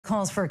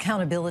calls for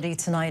accountability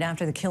tonight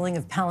after the killing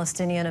of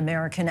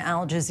Palestinian-American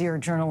Al Jazeera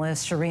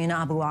journalist Shireen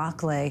Abu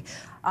Akleh.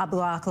 Abu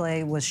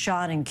Akleh was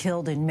shot and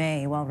killed in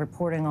May while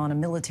reporting on a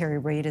military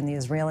raid in the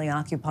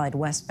Israeli-occupied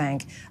West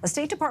Bank. A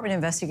State Department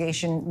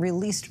investigation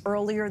released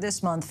earlier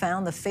this month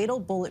found the fatal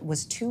bullet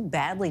was too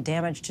badly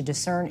damaged to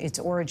discern its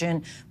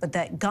origin, but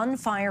that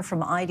gunfire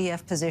from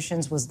IDF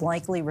positions was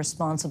likely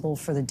responsible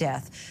for the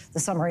death. The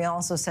summary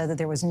also said that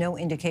there was no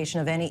indication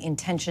of any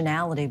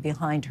intentionality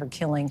behind her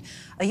killing.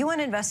 A UN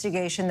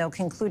investigation, though,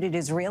 concluded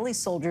Israeli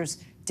soldiers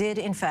did,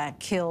 in fact,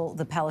 kill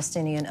the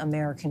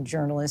Palestinian-American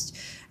journalist.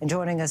 And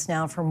joining us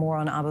now for more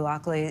on Abu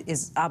Akleh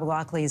is Abu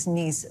Akleh's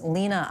niece,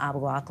 Lina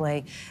Abu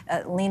Akleh.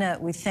 Lina,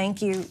 we thank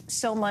you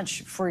so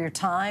much for your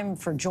time,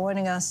 for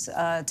joining us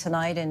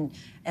tonight, and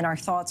our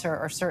thoughts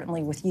are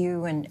certainly with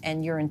you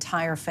and your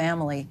entire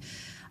family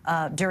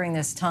during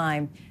this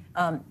time.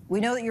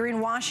 We know that you're in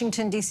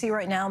Washington, D.C.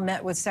 right now,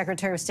 met with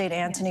Secretary of State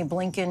Antony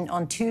Blinken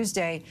on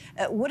Tuesday.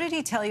 What did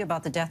he tell you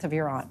about the death of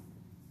your aunt?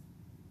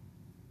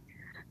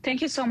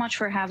 Thank you so much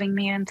for having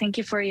me, and thank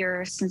you for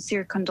your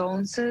sincere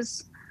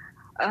condolences.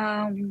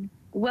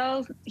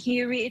 Well,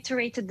 he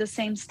reiterated the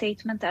same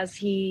statement as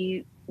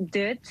he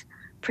did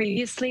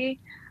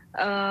previously.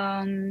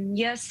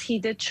 Yes, he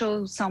did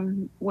show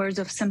some words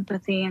of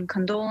sympathy and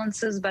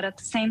condolences, but at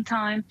the same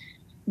time,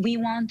 we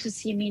want to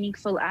see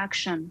meaningful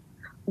action.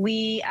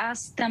 We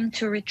asked them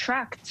to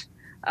retract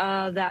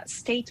that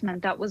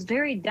statement that was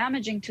very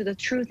damaging to the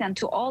truth and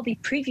to all the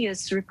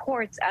previous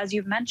reports, as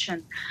you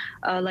mentioned,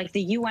 like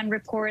the UN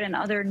report and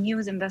other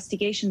news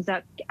investigations,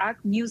 that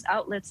news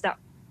outlets that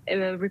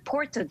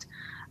reported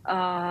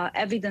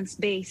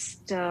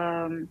evidence-based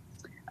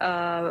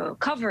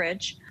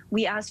coverage.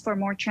 We asked for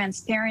more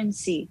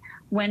transparency.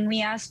 When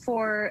we asked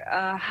for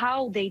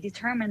how they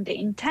determined the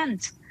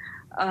intent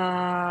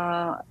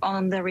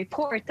on the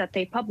report that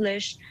they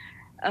published,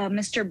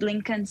 Mr.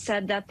 Blinken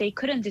said that they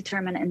couldn't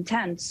determine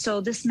intent. So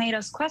this made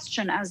us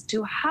question as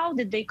to how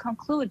did they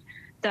conclude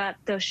that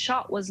the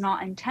shot was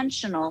not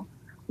intentional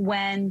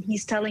when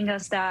he's telling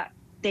us that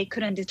they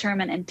couldn't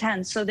determine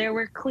intent. So there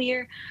were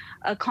clear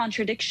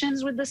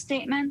contradictions with the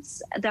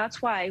statements.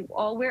 That's why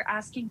all we're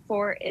asking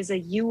for is a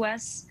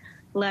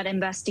U.S.-led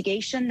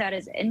investigation that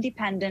is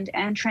independent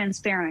and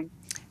transparent.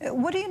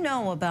 What do you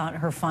know about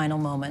her final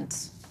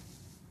moments?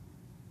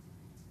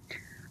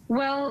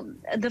 Well,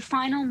 the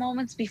final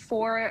moments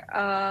before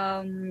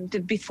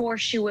before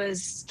she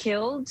was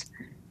killed,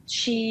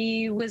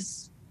 she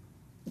was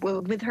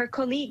with her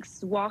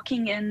colleagues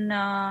walking in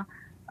that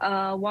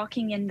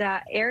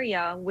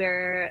area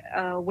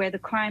where the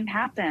crime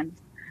happened.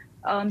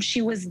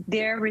 She was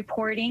there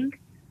reporting,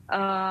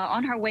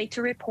 on her way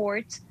to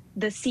report.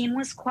 The scene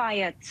was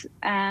quiet,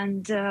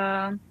 and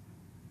that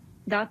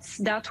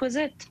was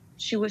it.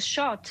 She was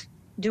shot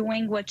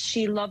doing what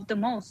she loved the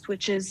most,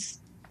 which is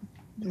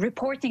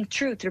reporting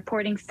truth,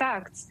 reporting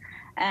facts,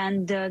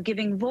 and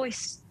giving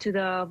voice to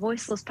the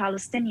voiceless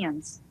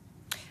Palestinians.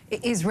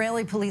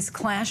 Israeli police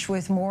clashed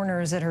with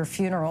mourners at her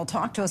funeral.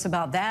 Talk to us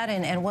about that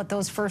and what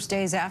those first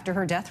days after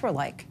her death were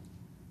like.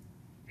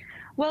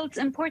 Well, it's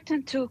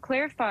important to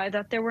clarify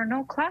that there were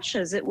no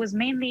clashes. It was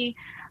mainly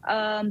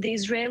the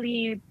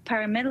Israeli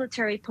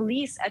paramilitary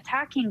police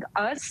attacking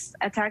us,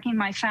 attacking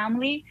my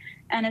family,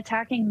 and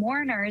attacking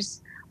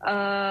mourners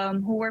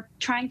who were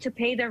trying to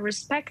pay their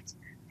respect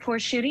for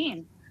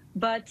Shireen.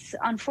 But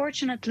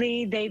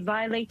unfortunately, they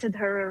violated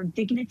her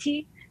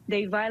dignity.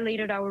 They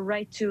violated our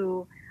right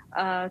to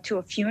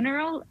a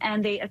funeral,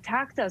 and they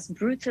attacked us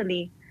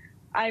brutally.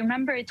 I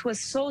remember it was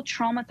so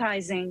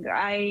traumatizing.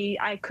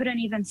 I couldn't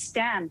even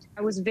stand.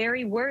 I was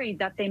very worried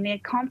that they may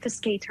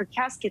confiscate her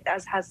casket,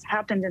 as has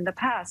happened in the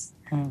past.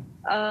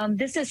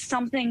 This is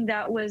something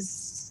that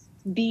was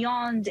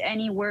beyond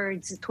any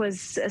words. It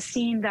was a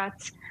scene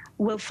that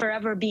will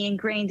forever be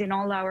ingrained in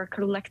all our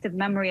collective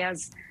memory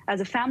as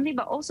a family,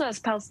 but also as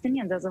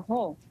Palestinians as a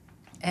whole.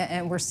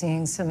 And we're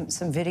seeing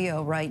some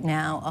video right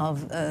now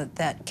of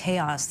that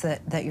chaos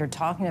that you're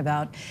talking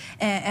about.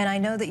 And I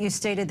know that you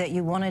stated that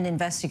you want an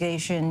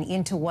investigation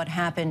into what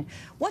happened.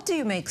 What do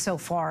you make so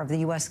far of the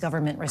U.S.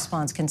 government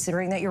response,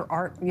 considering that your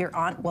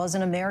aunt was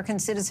an American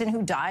citizen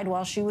who died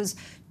while she was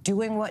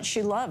doing what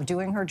she loved,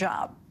 doing her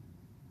job?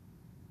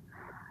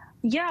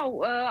 Yeah,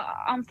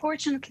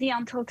 unfortunately,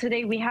 until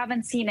today, we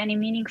haven't seen any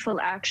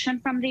meaningful action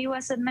from the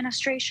U.S.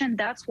 administration.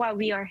 That's why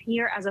we are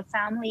here as a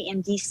family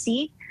in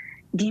D.C.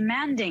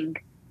 demanding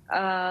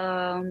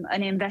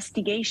an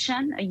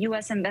investigation, a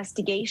U.S.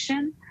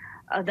 investigation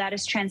that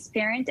is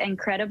transparent and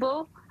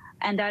credible,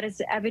 and that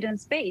is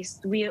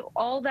evidence-based.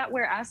 All that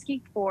we're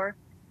asking for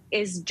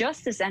is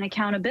justice and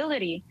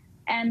accountability.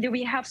 And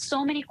we have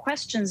so many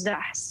questions that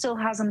still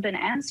hasn't been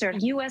answered.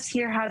 The U.S.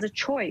 here has a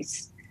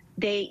choice.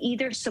 They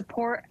either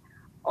support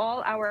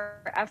all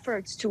our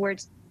efforts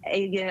towards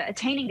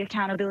attaining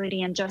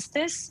accountability and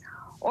justice,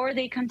 or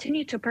they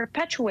continue to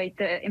perpetuate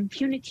the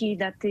impunity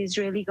that the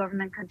Israeli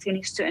government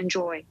continues to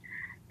enjoy.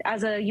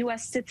 As a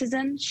U.S.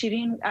 citizen,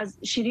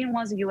 Shireen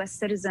was a U.S.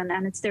 citizen,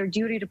 and it's their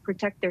duty to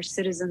protect their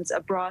citizens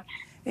abroad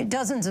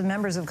Dozens of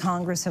members of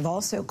Congress have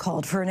also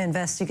called for an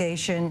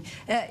investigation.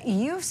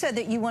 You've said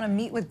that you want to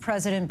meet with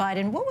President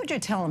Biden. What would you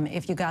tell him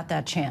if you got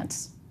that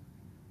chance?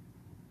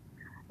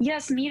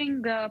 Yes,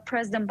 meeting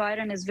President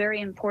Biden is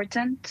very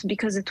important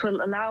because it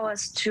will allow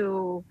us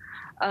to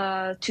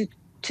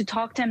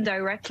talk to him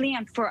directly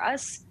and for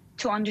us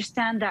to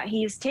understand that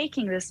he is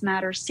taking this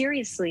matter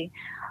seriously.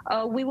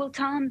 We will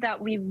tell him that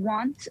we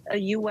want a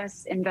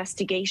U.S.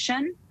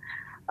 investigation.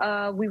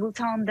 We will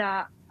tell him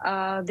that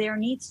there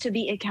needs to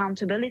be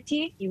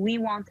accountability. We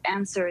want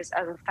answers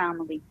as a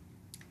family.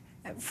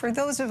 For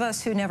those of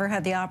us who never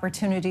had the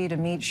opportunity to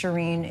meet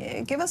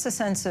Shireen, give us a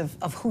sense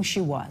of who she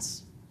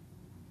was.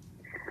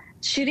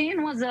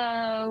 Shireen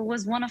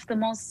was one of the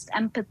most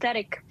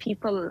empathetic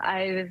people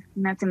I've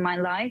met in my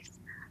life.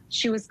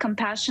 She was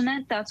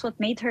compassionate. That's what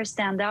made her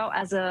stand out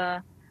as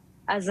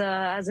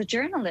a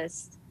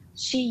journalist.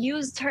 She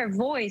used her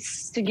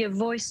voice to give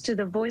voice to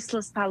the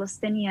voiceless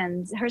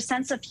Palestinians. Her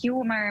sense of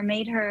humor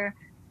made her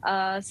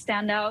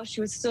stand out.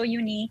 She was so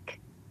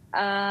unique,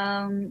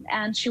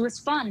 and she was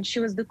fun. She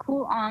was the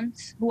cool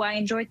aunt who I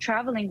enjoyed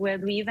traveling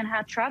with. We even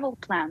had travel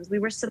plans. We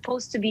were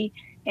supposed to be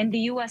in the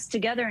U.S.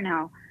 together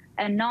now,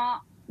 and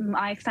not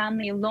my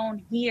family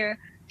alone here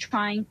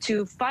trying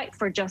to fight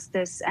for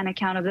justice and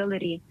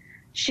accountability.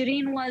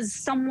 Shireen was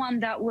someone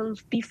that will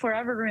be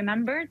forever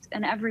remembered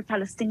in every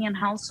Palestinian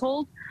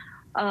household,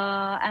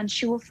 and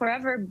she will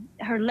forever,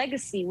 her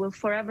legacy will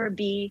forever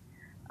be,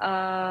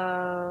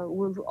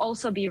 will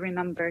also be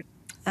remembered.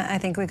 I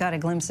think we got a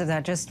glimpse of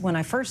that. Just when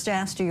I first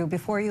asked you,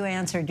 before you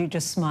answered, you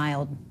just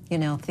smiled, you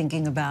know,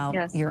 thinking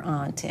about your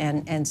aunt.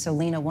 And so,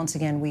 Lina, once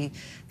again, we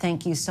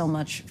thank you so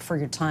much for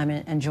your time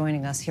and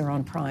joining us here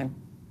on Prime.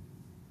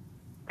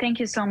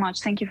 Thank you so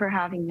much. Thank you for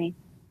having me.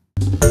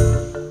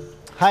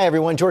 Hi,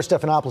 everyone. George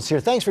Stephanopoulos here.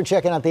 Thanks for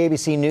checking out the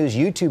ABC News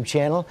YouTube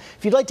channel.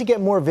 If you'd like to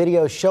get more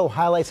videos, show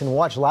highlights, and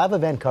watch live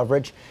event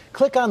coverage,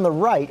 click on the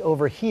right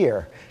over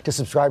here to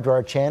subscribe to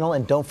our channel.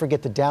 And don't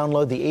forget to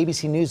download the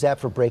ABC News app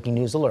for breaking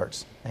news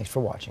alerts. Thanks for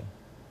watching.